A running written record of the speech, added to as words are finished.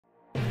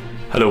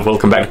Hello,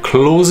 welcome back to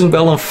Closing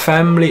Bell on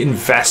Family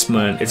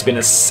Investment. It's been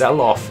a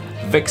sell-off.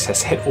 VIX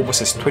has hit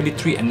almost as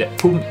 23 and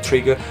that boom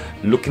trigger.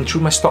 Looking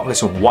through my stock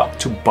list of what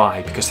to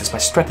buy because that's my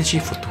strategy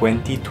for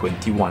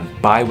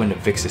 2021. Buy when the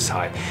VIX is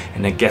high.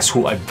 And then guess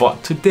who I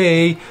bought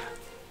today?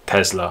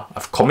 Tesla.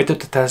 I've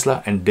committed to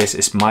Tesla and this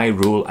is my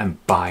rule. I'm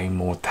buying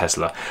more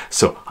Tesla.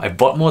 So I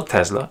bought more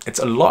Tesla. It's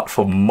a lot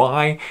for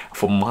my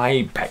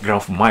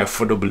background, for my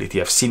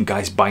affordability. I've seen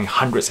guys buying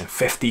hundreds and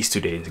 50s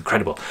today. It's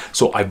incredible.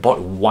 So I bought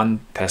one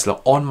Tesla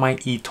on my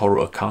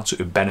eToro account so it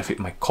would benefit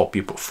my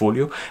copy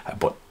portfolio. I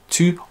bought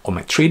two on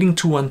my trading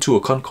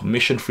 212 account,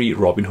 commission-free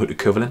Robinhood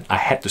equivalent. I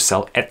had to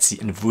sell Etsy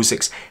and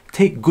Vuzix,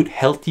 take good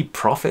healthy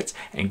profits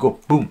and go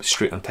boom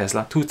straight on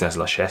Tesla, 2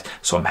 Tesla shares.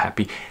 So I'm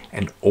happy.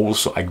 And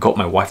also I got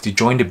my wife to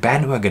join the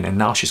bandwagon and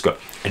now she's got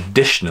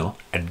additional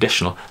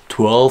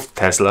 12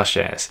 Tesla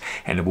shares.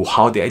 And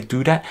how did I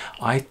do that?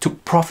 I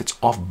took profits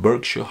off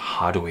Berkshire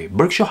Hattaway.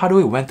 Berkshire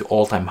Hattaway went to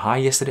all-time high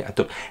yesterday. I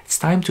thought it's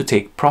time to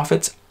take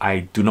profits. I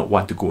do not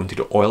want to go into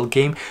the oil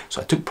game.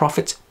 So I took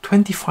profits,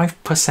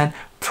 25%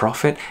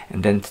 profit,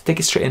 and then to take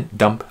it straight in,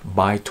 dump,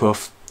 buy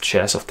 12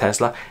 shares of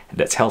Tesla, and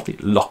that's healthy,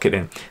 lock it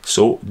in.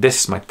 So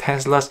this is my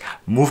Tesla's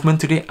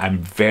movement today. I'm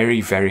very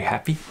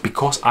happy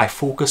because I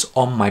focus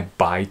on my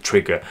buy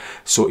trigger.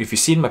 So if you've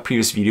seen my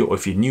previous video or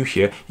if you're new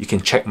here, you can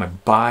check my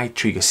buy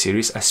trigger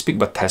series. I speak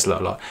about Tesla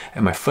a lot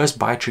and my first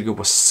buy trigger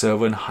was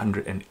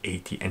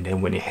 780, and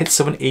then when it hit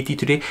 780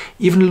 today,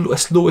 even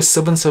as low as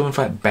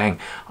 775, bang,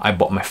 I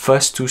bought my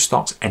first 2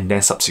 stocks and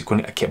then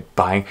subsequently I kept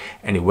buying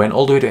and it went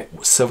all the way to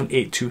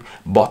 782,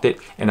 bought it,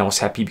 and I was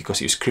happy because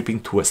it was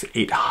creeping towards the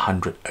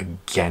 800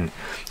 again.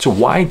 So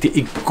why did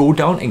it go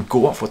down and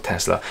go up for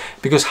Tesla?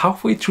 Because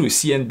halfway through,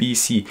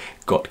 CNBC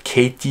got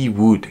Cathie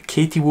Wood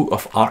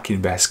of ARK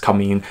Invest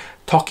coming in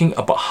talking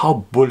about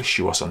how bullish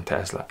she was on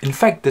Tesla. In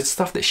fact, the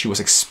stuff that she was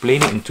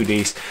explaining in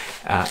today's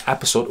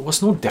episode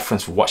was no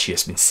different from what she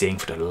has been saying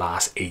for the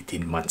last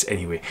 18 months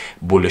anyway.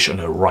 Bullish on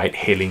the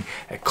ride-hailing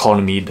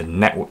economy, the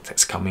network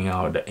that's coming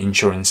out, the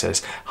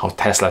insurances, how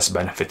Tesla is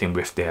benefiting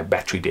with their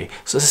battery day.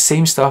 So it's the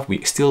same stuff.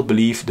 We still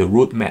believe the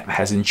roadmap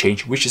hasn't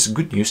changed, which is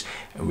good news.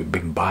 And we've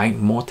been buying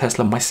more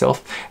Tesla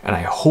myself, and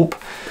I hope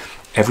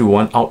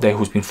everyone out there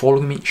who's been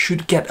following me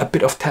should get a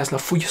bit of Tesla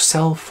for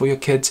yourself, for your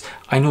kids.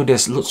 I know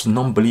there's lots of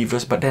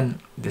non-believers, but then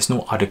there's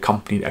no other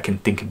company that can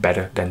think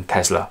better than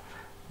Tesla.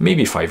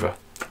 Maybe Fiverr.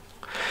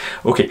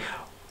 Okay,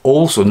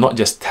 also not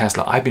just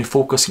Tesla, I've been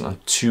focusing on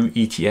 2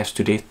 ETFs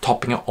today,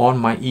 topping up on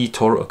my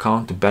eToro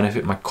account to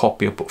benefit my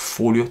copy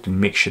portfolio to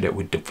make sure that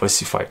we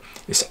diversify.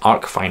 It's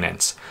ARK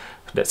Finance.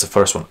 That's the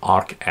first one,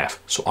 ARKF.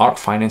 So ARK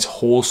Finance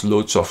holds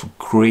loads of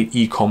great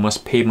e-commerce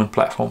payment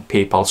platform,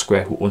 PayPal,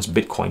 Square, who owns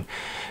Bitcoin,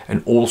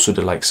 and also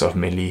the likes of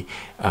mainly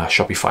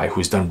Shopify,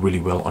 who's done really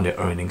well on their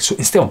earnings. So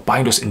instead of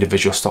buying those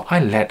individual stocks, I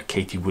let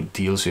Cathie Wood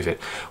deals with it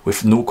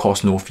with no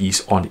cost, no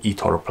fees on the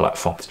eToro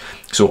platforms.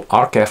 So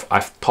ARKF,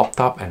 I've topped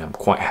up and I'm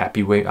quite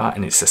happy where we are,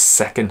 and it's the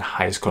second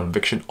highest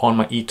conviction on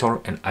my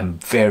eToro, and I'm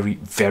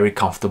very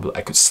comfortable.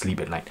 I could sleep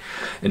at night.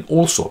 And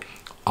also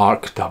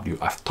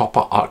ARKW, I've topped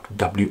up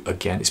ARKW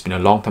again. It's been a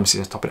long time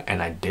since I topped it,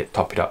 and I did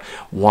top it up.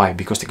 Why?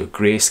 Because they got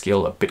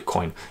grayscale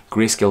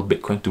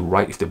Bitcoin to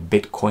ride with the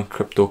Bitcoin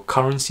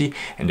cryptocurrency,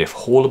 and they've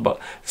hold about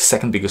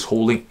second biggest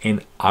holding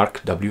in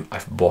ARKW.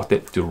 I've bought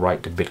it to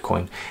ride the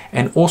Bitcoin,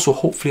 and also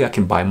hopefully I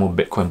can buy more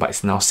Bitcoin, but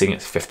it's now sitting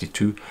at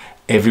 52.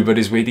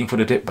 Everybody's waiting for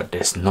the dip, but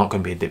there's not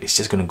going to be a dip. It's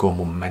just going to go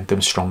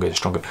momentum stronger and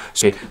stronger.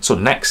 So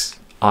next,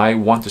 I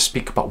want to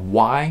speak about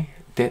why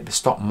did the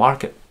stock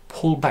market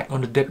pull back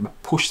on the dip,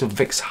 push the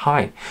VIX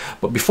high.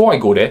 But before I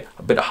go there,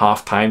 a bit of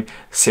halftime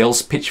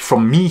sales pitch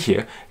from me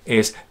here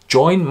is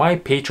join my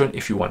Patreon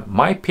if you want.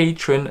 My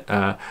Patreon,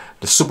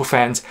 the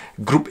Superfans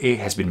Group A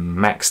has been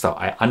maxed out.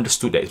 I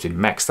understood that it's been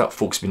maxed out.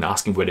 Folks have been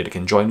asking whether they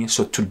can join me.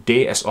 So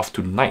today, as of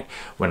tonight,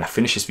 when I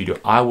finish this video,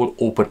 I will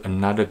open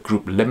another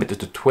group limited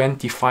to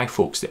 25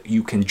 folks that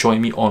you can join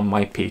me on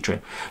my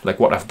Patreon. Like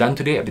what I've done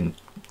today, I've been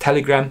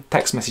Telegram,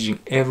 text messaging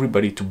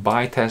everybody to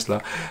buy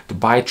Tesla, to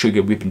buy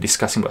Trigger. We've been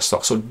discussing about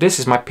stocks. So this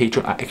is my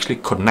Patreon. I actually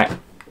connect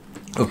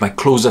with my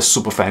closest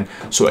superfan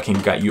so I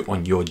can guide you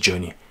on your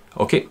journey.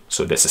 Okay,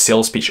 so that's the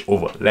sales pitch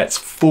over. Let's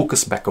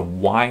focus back on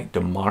why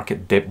the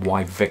market dipped,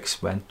 why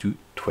VIX went to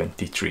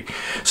 23.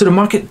 So the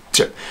market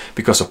dipped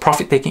because of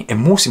profit taking, and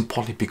most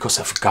importantly because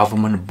of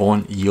government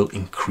bond yield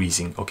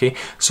increasing. Okay,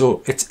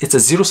 so it's a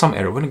zero-sum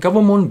error. When the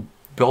government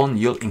bond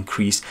yield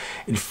increase,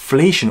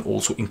 inflation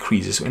also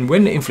increases, and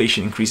when the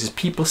inflation increases,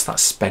 people start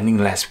spending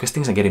less because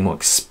things are getting more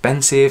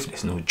expensive.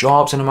 There's no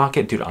jobs in the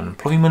market due to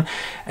unemployment,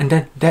 and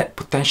then that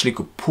potentially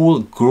could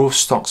pull growth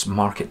stocks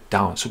market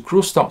down. So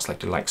growth stocks like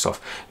the likes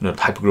of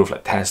hypergrowth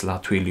like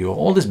Tesla, Twilio,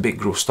 all these big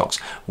growth stocks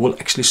will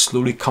actually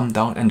slowly come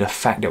down. And the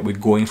fact that we're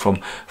going from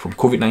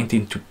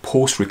COVID-19 to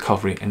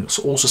post-recovery, and it's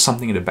also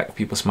something in the back of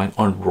people's mind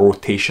on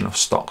rotation of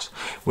stocks.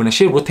 When I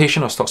say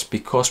rotation of stocks,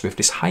 because with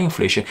this high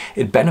inflation,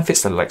 it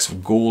benefits the likes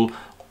of gold,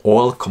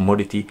 oil,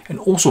 commodity, and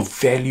also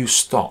value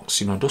stocks,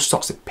 those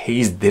stocks that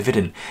pays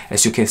dividend.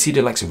 As you can see,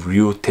 the likes of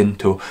Rio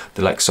Tinto,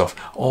 the likes of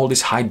all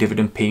these high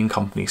dividend paying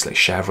companies like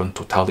Chevron,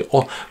 Total, they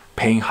all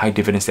paying high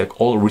dividends. They're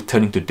all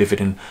returning to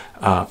dividend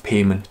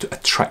payment to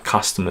attract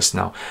customers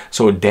now.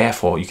 So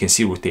therefore, you can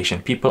see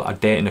rotation. People are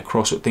there in the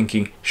crossroad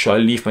thinking, should I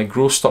leave my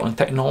growth stock and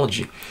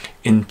technology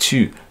into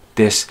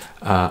this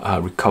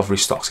recovery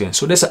stocks again?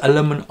 So there's an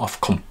element of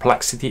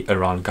complexity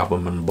around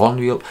government bond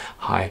yield,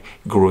 high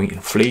growing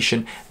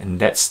inflation, and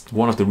that's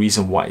one of the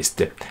reasons why it's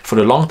dipped. For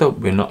the long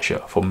term, we're not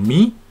sure. For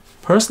me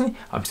personally,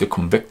 I'm still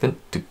convicted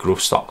to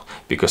growth stocks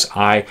because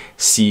I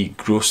see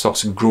growth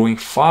stocks growing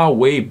far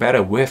way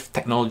better with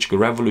technological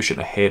revolution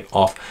ahead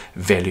of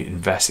value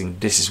investing.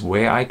 This is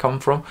where I come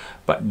from,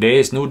 but there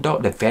is no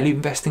doubt that value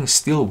investing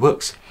still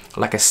works.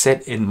 Like I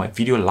said in my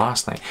video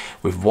last night,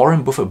 with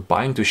Warren Buffett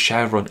buying to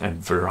Chevron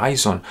and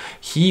Verizon,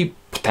 he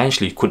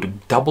potentially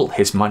could double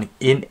his money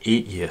in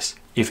 8 years.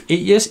 If 8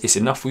 years is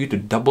enough for you to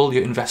double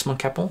your investment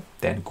capital,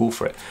 then go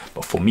for it.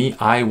 But for me,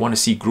 I want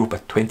to see growth by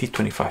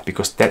 2025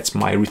 because that's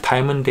my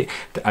retirement date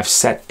that I've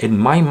set in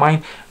my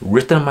mind,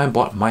 written on my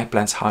board, my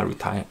plans, how I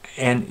retire,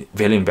 and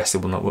value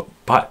investing will not work.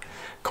 But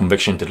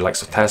conviction to the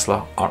likes of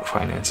Tesla, ARK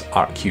Finance,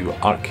 ARKQ,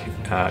 ARK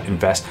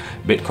Invest,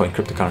 Bitcoin,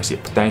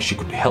 cryptocurrency, potentially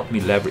could help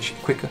me leverage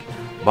it quicker.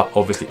 But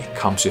obviously it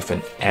comes with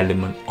an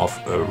element of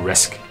a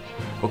risk.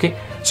 Okay,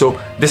 so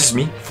this is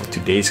me for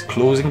today's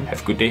closing.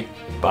 Have a good day.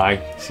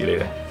 Bye. See you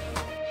later.